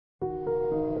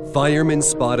Firemen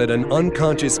spotted an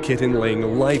unconscious kitten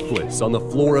laying lifeless on the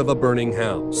floor of a burning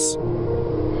house.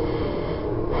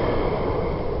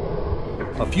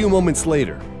 A few moments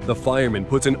later, the fireman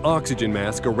puts an oxygen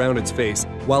mask around its face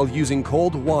while using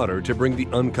cold water to bring the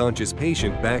unconscious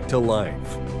patient back to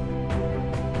life.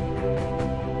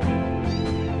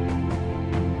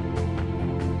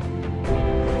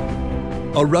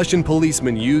 A Russian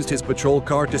policeman used his patrol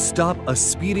car to stop a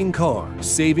speeding car,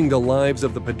 saving the lives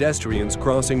of the pedestrians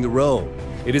crossing the road.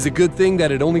 It is a good thing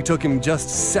that it only took him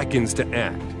just seconds to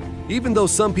act. Even though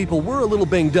some people were a little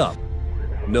banged up,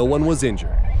 no one was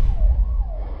injured.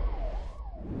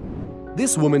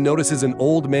 This woman notices an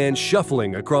old man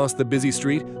shuffling across the busy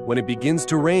street when it begins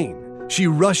to rain. She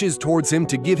rushes towards him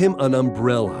to give him an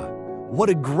umbrella. What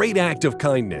a great act of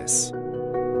kindness!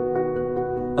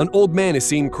 An old man is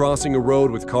seen crossing a road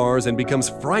with cars and becomes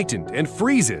frightened and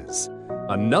freezes.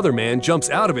 Another man jumps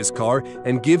out of his car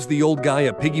and gives the old guy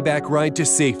a piggyback ride to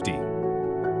safety.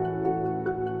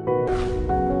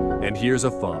 And here's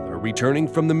a father returning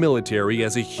from the military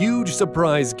as a huge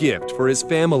surprise gift for his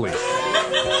family.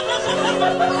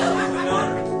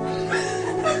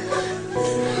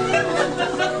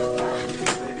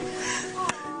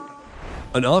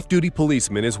 An off-duty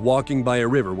policeman is walking by a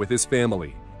river with his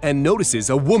family and notices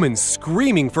a woman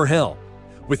screaming for help.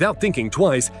 Without thinking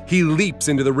twice, he leaps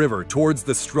into the river towards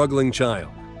the struggling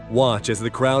child. Watch as the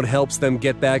crowd helps them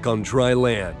get back on dry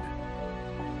land.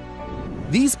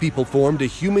 These people formed a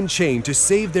human chain to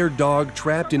save their dog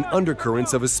trapped in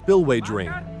undercurrents of a spillway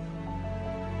drain.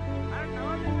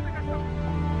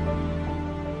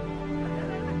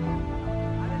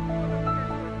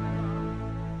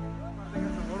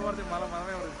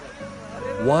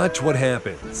 Watch what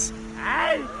happens.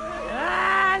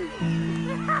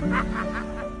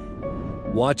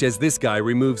 Watch as this guy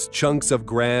removes chunks of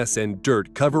grass and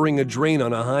dirt covering a drain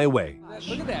on a highway.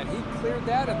 Look at that, he cleared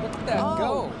that and look at that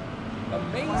go.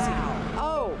 Amazing. Wow.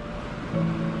 Oh,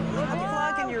 look at the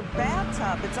plug in your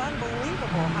bathtub. It's unbelievable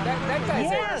how that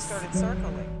guy's yes. started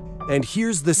circling. And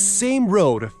here's the same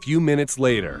road a few minutes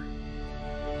later.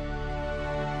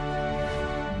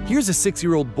 Here's a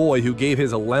 6-year-old boy who gave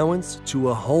his allowance to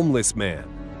a homeless man.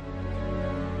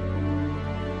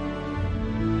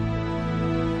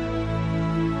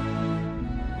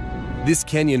 This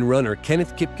Kenyan runner,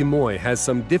 Kenneth Kipkemoi, has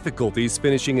some difficulties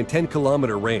finishing a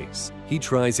 10-kilometer race. He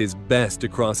tries his best to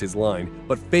cross his line,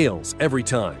 but fails every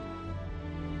time.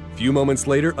 A few moments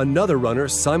later, another runner,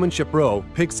 Simon Chapro,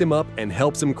 picks him up and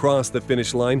helps him cross the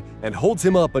finish line and holds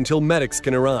him up until medics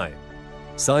can arrive.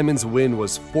 Simon's win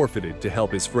was forfeited to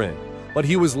help his friend, but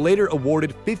he was later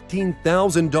awarded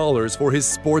 $15,000 for his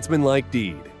sportsmanlike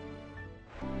deed.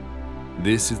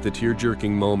 This is the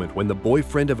tear-jerking moment when the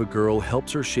boyfriend of a girl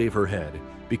helps her shave her head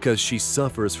because she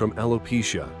suffers from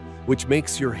alopecia, which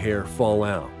makes your hair fall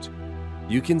out.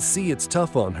 You can see it's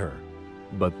tough on her,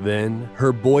 but then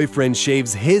her boyfriend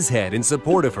shaves his head in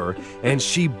support of her and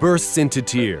she bursts into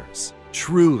tears.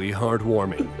 Truly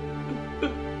heartwarming.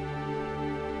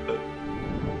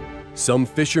 Some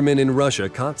fishermen in Russia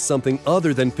caught something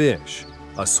other than fish,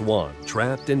 a swan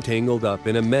trapped and tangled up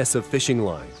in a mess of fishing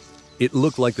line. It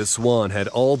looked like the swan had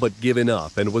all but given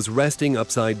up and was resting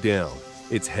upside down,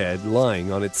 its head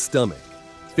lying on its stomach.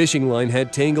 Fishing line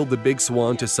had tangled the big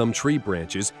swan to some tree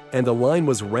branches and the line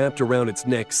was wrapped around its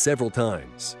neck several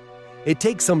times. It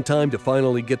takes some time to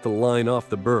finally get the line off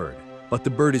the bird, but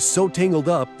the bird is so tangled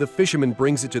up the fisherman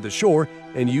brings it to the shore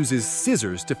and uses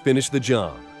scissors to finish the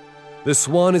job. The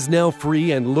swan is now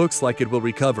free and looks like it will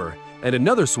recover, and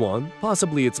another swan,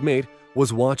 possibly its mate,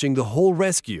 was watching the whole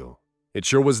rescue. It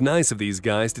sure was nice of these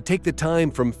guys to take the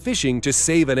time from fishing to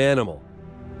save an animal.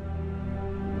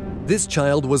 This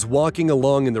child was walking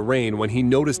along in the rain when he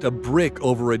noticed a brick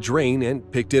over a drain and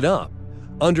picked it up.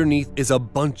 Underneath is a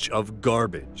bunch of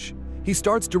garbage. He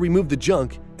starts to remove the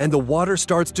junk and the water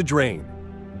starts to drain.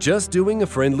 Just doing a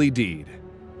friendly deed.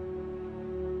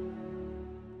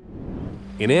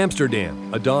 In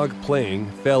Amsterdam, a dog playing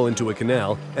fell into a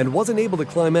canal and wasn't able to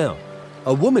climb out.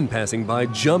 A woman passing by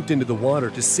jumped into the water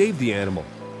to save the animal.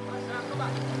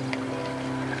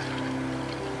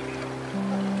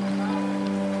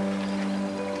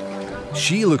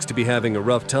 She looks to be having a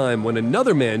rough time when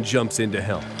another man jumps in to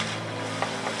help.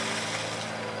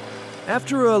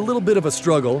 After a little bit of a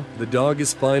struggle, the dog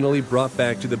is finally brought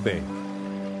back to the bank.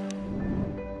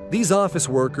 These office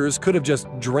workers could have just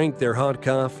drank their hot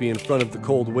coffee in front of the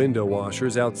cold window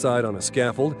washers outside on a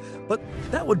scaffold, but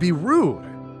that would be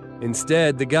rude.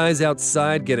 Instead, the guys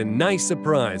outside get a nice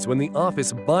surprise when the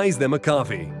office buys them a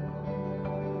coffee.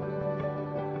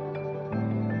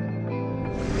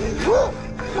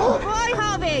 Hi,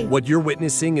 Harvey! What you're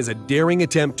witnessing is a daring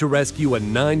attempt to rescue a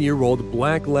 9-year-old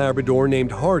black Labrador named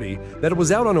Hardy that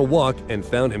was out on a walk and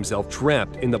found himself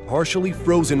trapped in the partially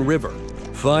frozen river.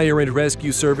 Fire and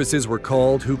rescue services were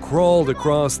called, who crawled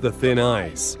across the thin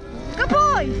ice. Good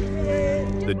boy!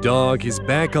 The dog is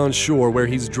back on shore where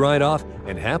he's dried off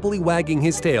and happily wagging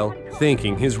his tail,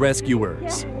 thanking his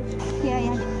rescuers.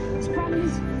 Yeah. Sprung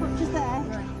his foot just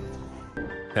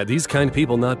there. Had these kind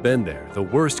people not been there, the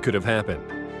worst could have happened.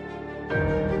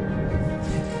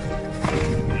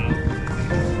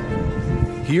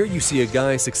 Here you see a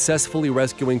guy successfully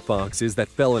rescuing foxes that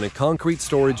fell in a concrete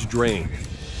storage drain.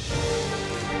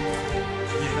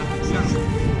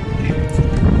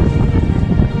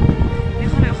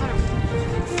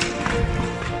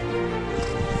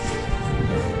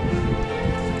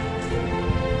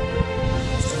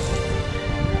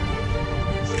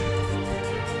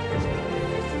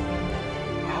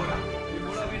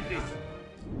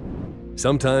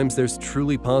 Sometimes there's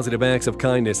truly positive acts of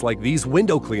kindness like these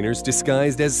window cleaners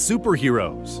disguised as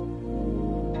superheroes.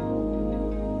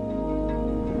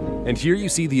 And here you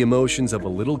see the emotions of a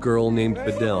little girl named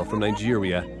Bedell from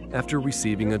Nigeria after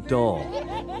receiving a doll.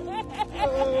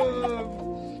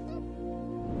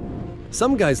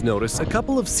 Some guys notice a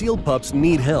couple of seal pups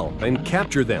need help and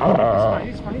capture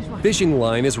them. Fishing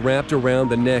line is wrapped around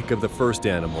the neck of the first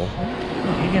animal.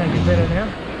 You gonna get better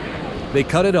now? They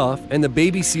cut it off, and the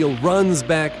baby seal runs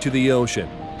back to the ocean.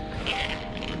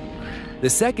 The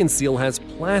second seal has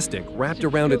plastic wrapped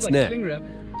around its neck.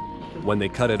 When they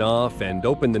cut it off and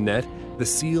open the net, the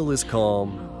seal is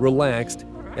calm, relaxed,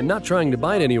 and not trying to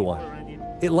bite anyone.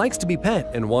 It likes to be pet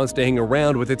and wants to hang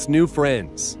around with its new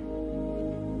friends.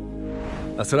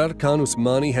 Asrar Khan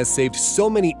Usmani has saved so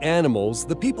many animals,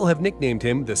 the people have nicknamed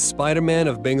him the Spider-Man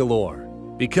of Bangalore,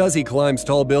 because he climbs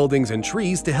tall buildings and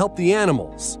trees to help the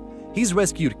animals. He's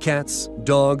rescued cats,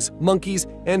 dogs, monkeys,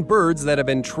 and birds that have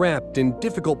been trapped in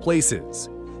difficult places.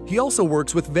 He also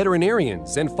works with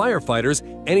veterinarians and firefighters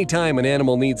anytime an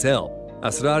animal needs help.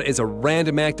 Asrar is a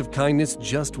random act of kindness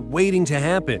just waiting to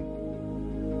happen.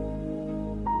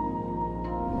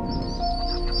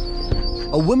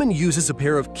 A woman uses a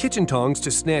pair of kitchen tongs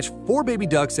to snatch 4 baby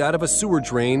ducks out of a sewer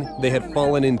drain they had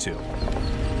fallen into.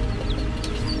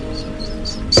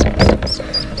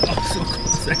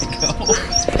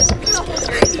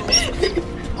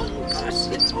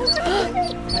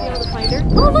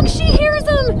 Oh, look, she hears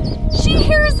him! She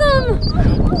hears him!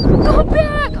 Go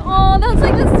back! Oh, that's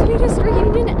like the sweetest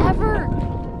reunion ever.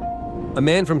 A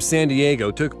man from San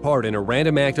Diego took part in a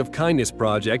random act of kindness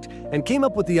project and came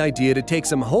up with the idea to take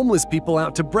some homeless people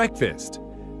out to breakfast.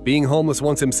 Being homeless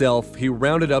once himself, he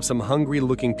rounded up some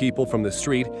hungry-looking people from the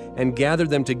street and gathered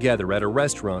them together at a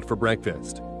restaurant for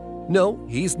breakfast. No,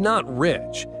 he's not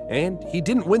rich, and he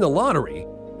didn't win the lottery,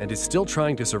 and is still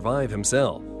trying to survive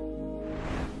himself.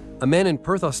 A man in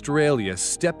Perth, Australia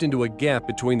stepped into a gap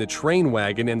between the train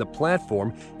wagon and the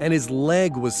platform, and his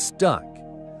leg was stuck.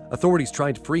 Authorities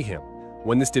tried to free him.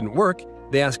 When this didn't work,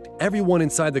 they asked everyone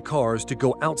inside the cars to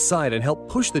go outside and help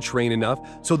push the train enough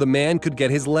so the man could get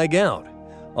his leg out.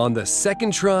 On the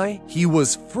second try, he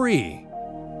was free.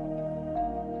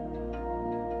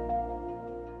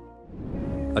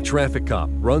 A traffic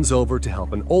cop runs over to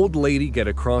help an old lady get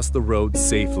across the road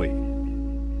safely.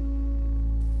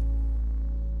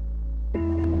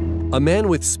 A man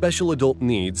with special adult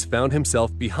needs found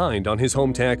himself behind on his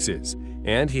home taxes,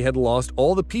 and he had lost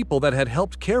all the people that had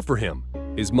helped care for him: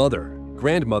 his mother,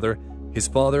 grandmother, his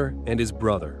father, and his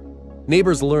brother.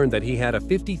 Neighbors learned that he had a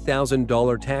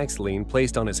 $50,000 tax lien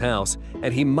placed on his house,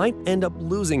 and he might end up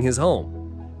losing his home.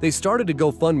 They started a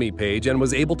GoFundMe page and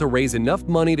was able to raise enough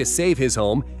money to save his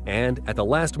home, and at the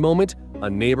last moment, a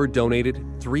neighbor donated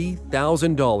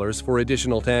 $3,000 for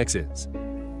additional taxes.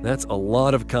 That's a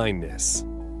lot of kindness.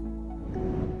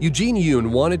 Eugene Yoon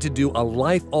wanted to do a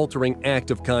life-altering act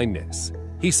of kindness.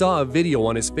 He saw a video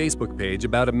on his Facebook page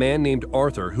about a man named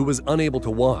Arthur who was unable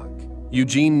to walk.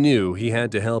 Eugene knew he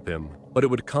had to help him, but it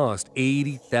would cost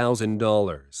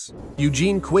 $80,000.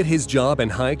 Eugene quit his job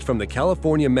and hiked from the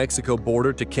California-Mexico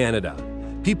border to Canada.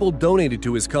 People donated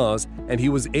to his cause, and he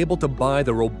was able to buy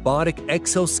the robotic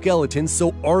exoskeleton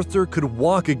so Arthur could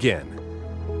walk again.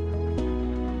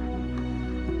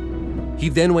 He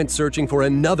then went searching for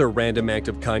another random act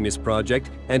of kindness project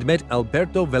and met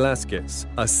Alberto Velasquez,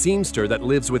 a seamster that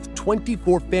lives with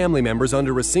 24 family members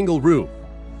under a single roof.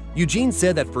 Eugene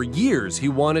said that for years he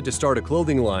wanted to start a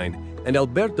clothing line, and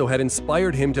Alberto had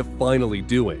inspired him to finally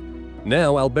do it.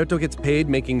 Now Alberto gets paid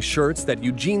making shirts that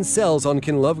Eugene sells on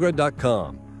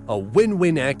kinlovgrad.com. A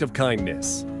win-win act of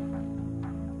kindness.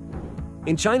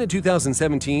 In China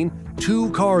 2017, 2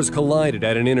 cars collided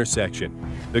at an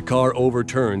intersection. The car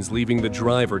overturns, leaving the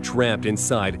driver trapped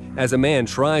inside as a man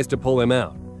tries to pull him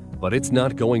out. But it's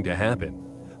not going to happen.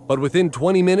 But within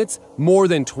 20 minutes, more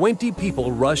than 20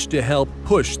 people rushed to help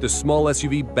push the small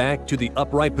SUV back to the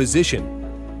upright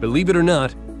position. Believe it or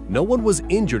not, no one was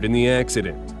injured in the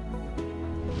accident.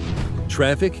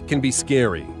 Traffic can be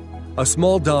scary. A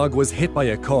small dog was hit by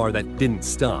a car that didn't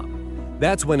stop.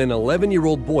 That's when an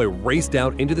 11-year-old boy raced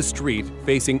out into the street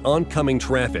facing oncoming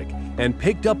traffic and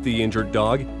picked up the injured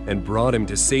dog and brought him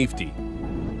to safety.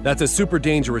 That's a super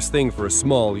dangerous thing for a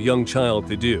small, young child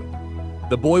to do.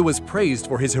 The boy was praised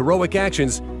for his heroic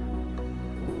actions.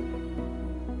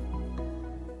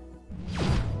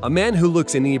 A man who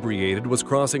looks inebriated was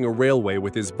crossing a railway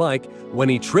with his bike when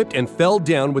he tripped and fell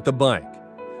down with the bike.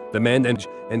 The man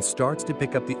then starts to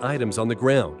pick up the items on the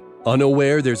ground.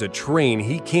 Unaware there's a train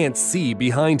he can't see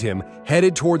behind him,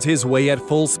 headed towards his way at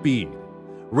full speed.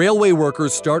 Railway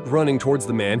workers start running towards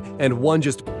the man, and one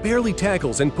just barely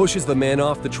tackles and pushes the man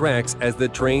off the tracks as the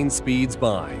train speeds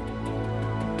by.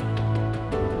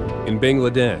 In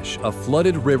Bangladesh, a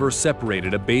flooded river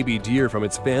separated a baby deer from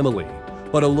its family,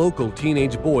 but a local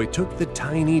teenage boy took the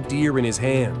tiny deer in his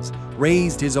hands,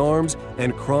 raised his arms,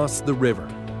 and crossed the river.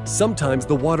 Sometimes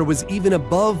the water was even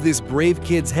above this brave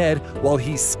kid's head while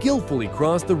he skillfully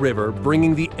crossed the river,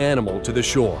 bringing the animal to the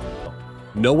shore.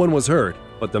 No one was hurt,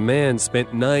 but the man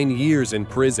spent 9 years in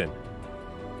prison.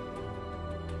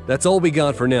 That's all we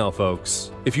got for now,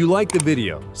 folks. If you liked the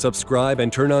video, subscribe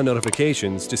and turn on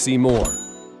notifications to see more.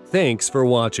 Thanks for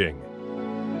watching.